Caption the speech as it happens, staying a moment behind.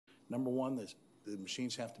Number one, the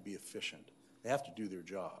machines have to be efficient. They have to do their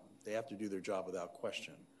job. They have to do their job without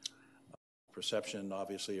question. Perception,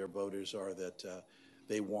 obviously, our voters are that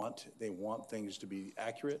they want things to be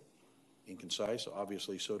accurate and concise.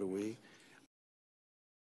 Obviously, so do we.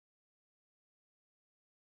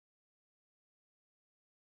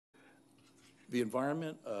 The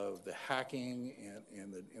environment of the hacking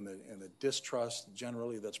and the distrust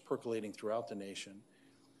generally that's percolating throughout the nation,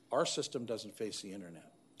 our system doesn't face the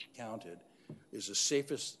internet. Counted is the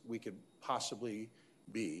safest we could possibly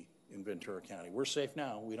be in Ventura County. We're safe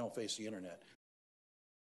now. We don't face the internet.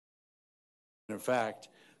 In fact,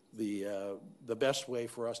 the best way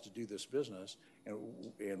for us to do this business,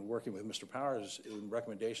 and working with Mr. Powers'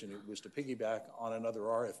 recommendation, it was to piggyback on another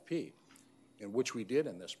RFP, in which we did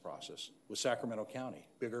in this process with Sacramento County,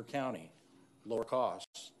 bigger county, lower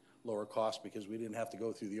costs because we didn't have to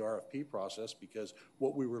go through the RFP process, because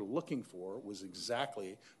what we were looking for was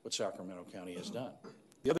exactly what Sacramento County has done.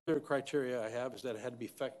 The other criteria I have is that it had to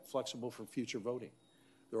be flexible for future voting.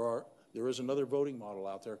 There is another voting model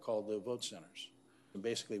out there called the vote centers. And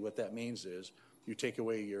basically what that means is you take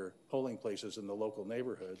away your polling places in the local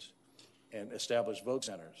neighborhoods and establish vote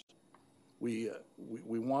centers. We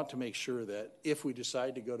want to make sure that if we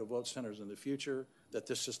decide to go to vote centers in the future, that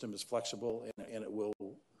this system is flexible and it will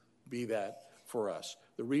be that for us.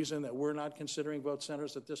 The reason that we're not considering vote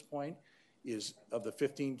centers at this point is, of the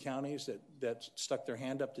 15 counties that stuck their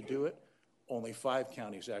hand up to do it, only 5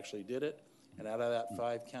 counties actually did it. And out of that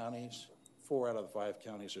 5 counties, 4 out of the 5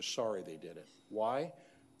 counties are sorry they did it. Why?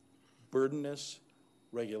 Burdenous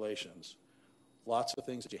regulations. Lots of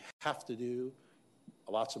things that you have to do,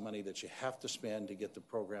 lots of money that you have to spend to get the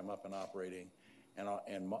program up and operating. And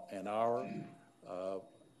our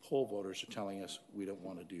poll voters are telling us we don't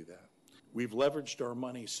want to do that. We've leveraged our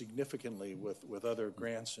money significantly with other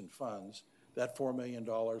grants and funds. That $4 million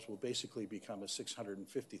will basically become a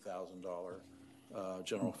 $650,000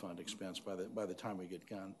 general fund expense by the time we get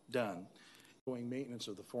done. Going maintenance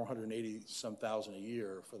of the $480-some thousand a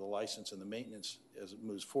year for the license and the maintenance as it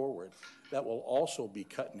moves forward, that will also be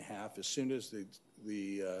cut in half as soon as the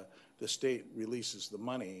state releases the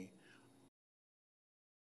money.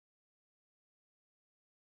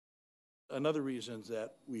 Another reason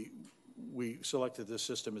that we selected this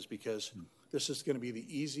system is because this is going to be the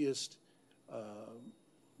easiest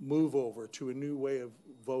move over to a new way of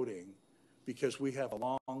voting, because we have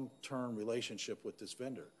a long-term relationship with this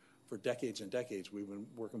vendor. For decades and decades, we've been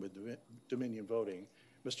working with Dominion Voting.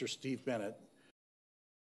 Mr. Steve Bennett.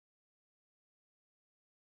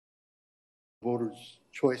 Voters'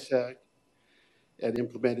 Choice Act and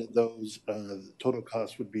implemented those, the total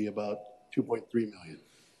cost would be about $2.3 million.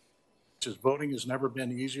 Because voting has never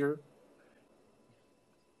been easier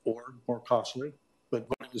or more costly, but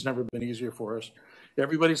voting has never been easier for us.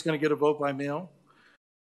 Everybody's going to get a vote by mail.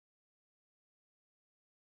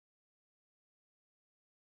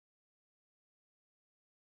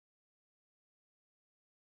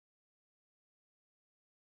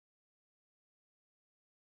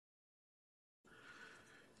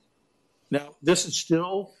 Now, this is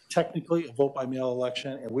still technically a vote by mail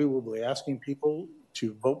election, and we will be asking people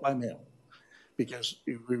to vote by mail. Because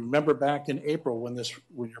you remember back in April when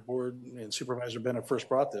your board and Supervisor Bennett first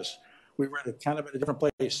brought this, we were at kind of at a different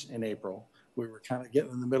place in April. We were kind of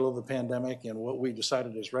getting in the middle of the pandemic, and what we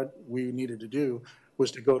decided is we needed to do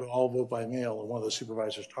was to go to all vote by mail, and one of the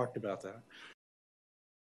supervisors talked about that.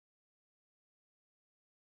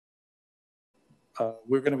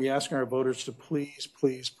 We're going to be asking our voters to please,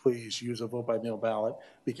 please, please use a vote by mail ballot,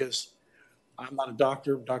 because I'm not a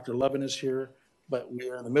doctor. Dr. Levin is here, but we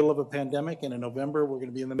are in the middle of a pandemic, and in November, we're going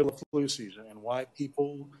to be in the middle of flu season. And why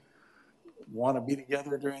people want to be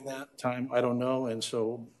together during that time, I don't know. And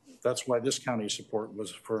so that's why this county's support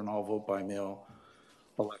was for an all vote by mail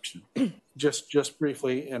election. just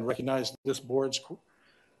briefly, and recognize this board's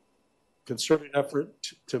concerted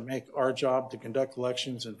effort to make our job to conduct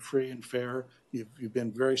elections in free and fair. You've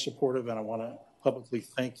been very supportive, and I want to publicly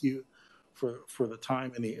thank you for the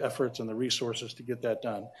time and the efforts and the resources to get that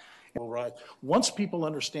done. And once people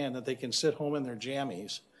understand that they can sit home in their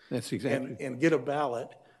jammies and get a ballot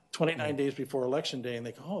 29 days before election day, and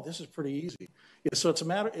they go, oh, this is pretty easy. So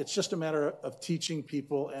it's just a matter of teaching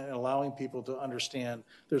people and allowing people to understand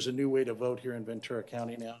there's a new way to vote here in Ventura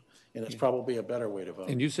County now, and it's probably a better way to vote.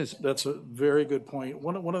 And you said that's a very good point.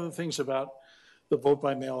 One of the things about the vote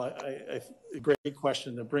by mail, a great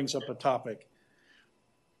question that brings up a topic.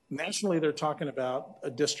 Nationally, they're talking about a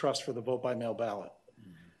distrust for the vote by mail ballot.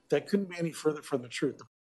 That couldn't be any further from the truth.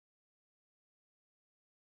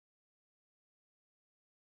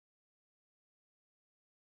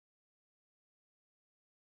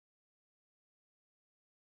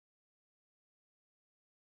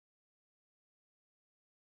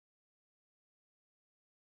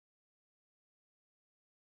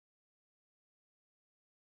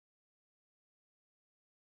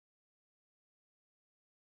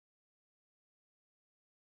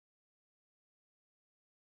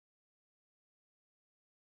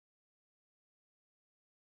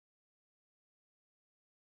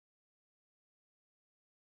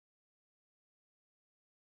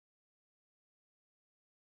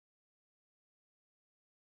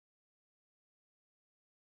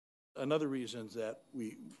 another reason that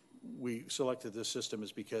we selected this system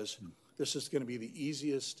is because this is going to be the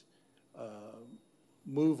easiest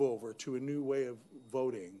move over to a new way of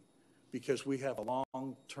voting, because we have a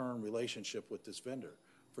long-term relationship with this vendor.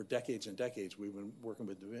 For decades and decades, we've been working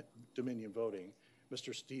with Dominion Voting.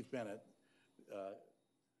 Mr. Steve Bennett,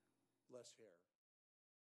 less hair.